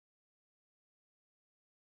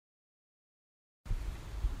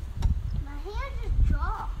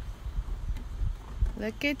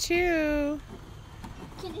Look at you.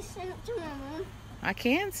 Can you send it to my mom? I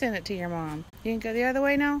can send it to your mom. You can go the other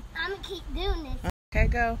way now? I'm going to keep doing this. Okay,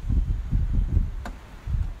 go.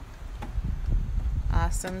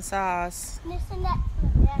 Awesome sauce. Listen, that to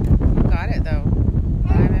my dad. You got it though.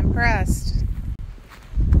 I'm impressed.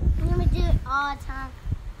 I'm going to do it all the time.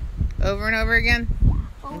 Over and over again?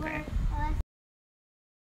 Over. Okay.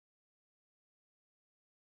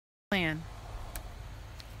 Plan.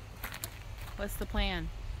 What's the plan?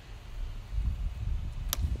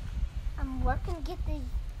 I'm working to get these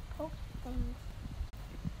poke things.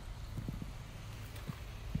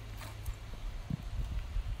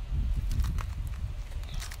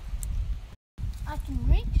 I can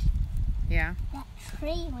reach Yeah. that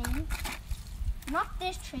tree limb. Not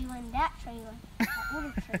this tree limb, that tree limb. That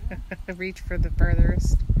little tree limb. Reach for the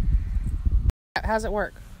furthest. How's it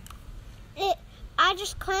work? I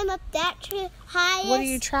just climb up that tree highest. What are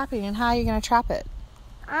you trapping and how are you going to trap it?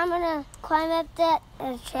 I'm going to climb up that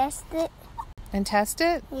and test it. And test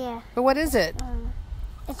it? Yeah. But what is it?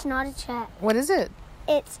 It's not a trap. What is it?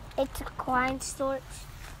 It's a coin storage.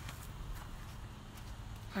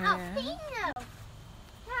 Yeah. Jalapeno!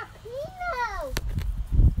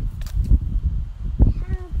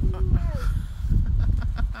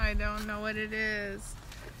 I don't know what it is.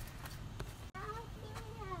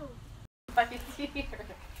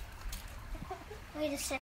 Wait a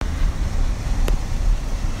second.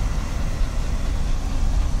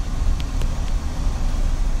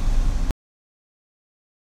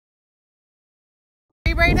 Are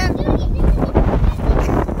you Brayden?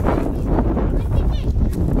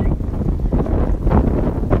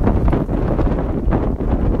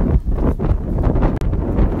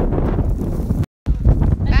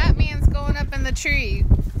 Batman's going up in the tree.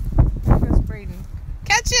 There goes Brayden.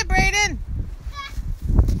 Catch it, Brayden!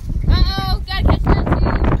 Uh-oh, gotta catch that too.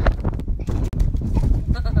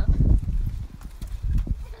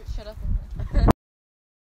 Shut up.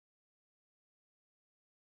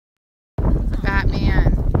 Batman.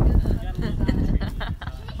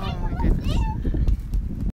 Oh my goodness.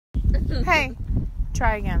 Hey,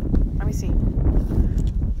 try again. Let me see.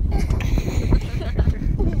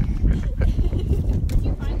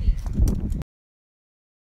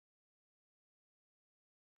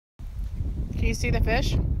 Can you see the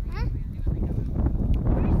fish? Huh? I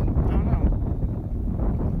don't know.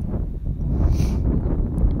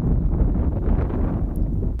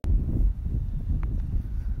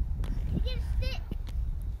 You get a stick.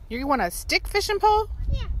 You want a stick fishing pole?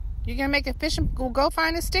 Yeah. You're gonna make a fishing? We'll go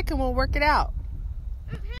find a stick and we'll work it out.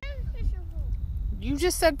 I'm having a fishing pole. You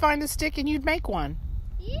just said find a stick and you'd make one.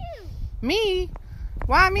 You. Me?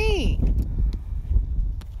 Why me?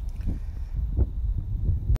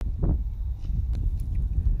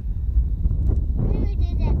 Who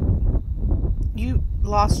did that? You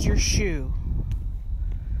lost your shoe.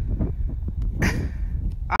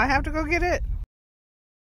 I have to go get it.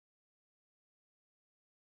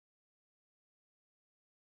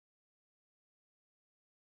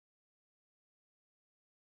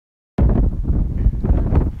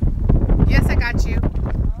 Yes, I got you.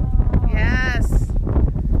 Yes.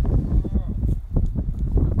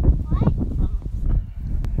 What?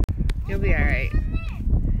 You'll be all right.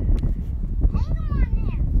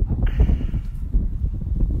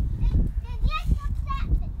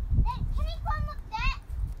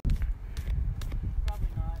 Probably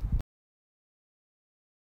not.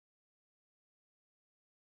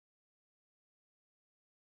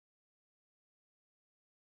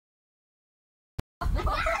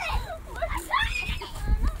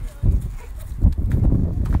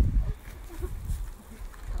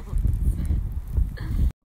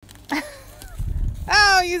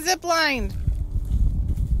 Oh, you ziplined.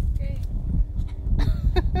 Okay.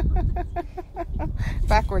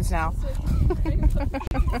 Backwards now.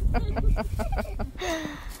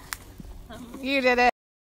 You did it.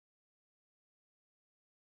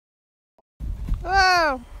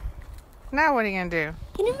 Whoa. Now what are you going to do?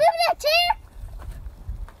 Can you move that chair?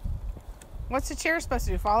 What's the chair supposed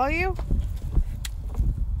to do? Follow you?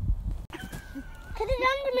 Put it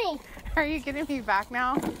under me. Are you getting me back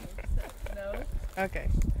now? No. Okay.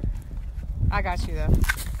 I got you though.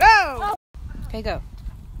 Go! Okay, go.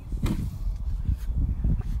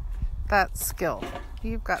 That's skill.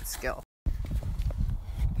 You've got skill.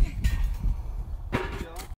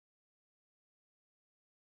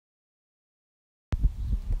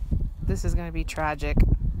 This is going to be tragic.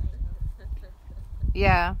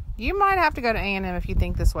 Yeah, you might have to go to A&M if you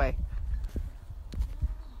think this way.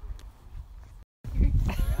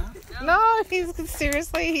 No, he's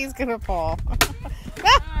gonna fall.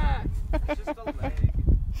 Just a leg.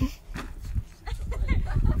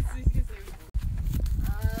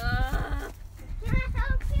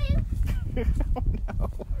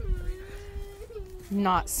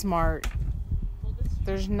 Not smart.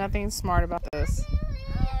 There's nothing smart about this.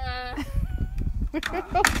 Can I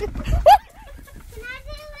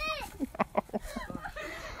do it?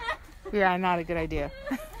 Yeah, not a good idea.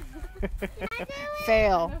 I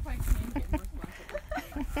Fail. don't know if I can get more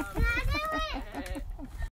sponsors. Can I do it?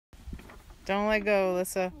 Don't let go,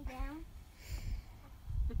 Alyssa. Down.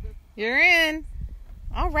 You're in.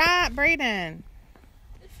 All right, Brayden.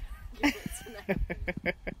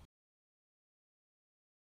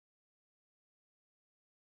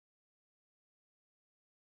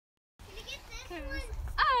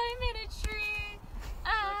 I'm in a tree.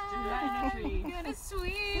 I'm gonna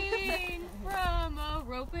swing from a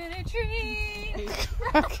rope in a tree.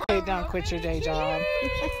 Okay, don't quit your day job.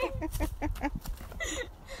 I'm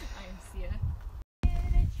Sia. In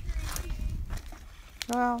a tree.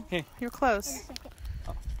 Well, Hey. you're close.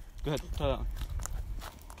 Go ahead. Try that one.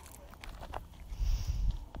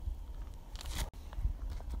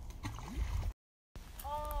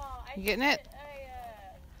 Oh, I You getting it?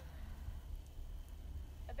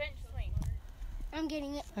 A bench swing. I'm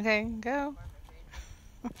getting it. Okay, go.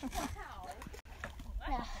 How?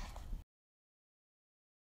 Yeah.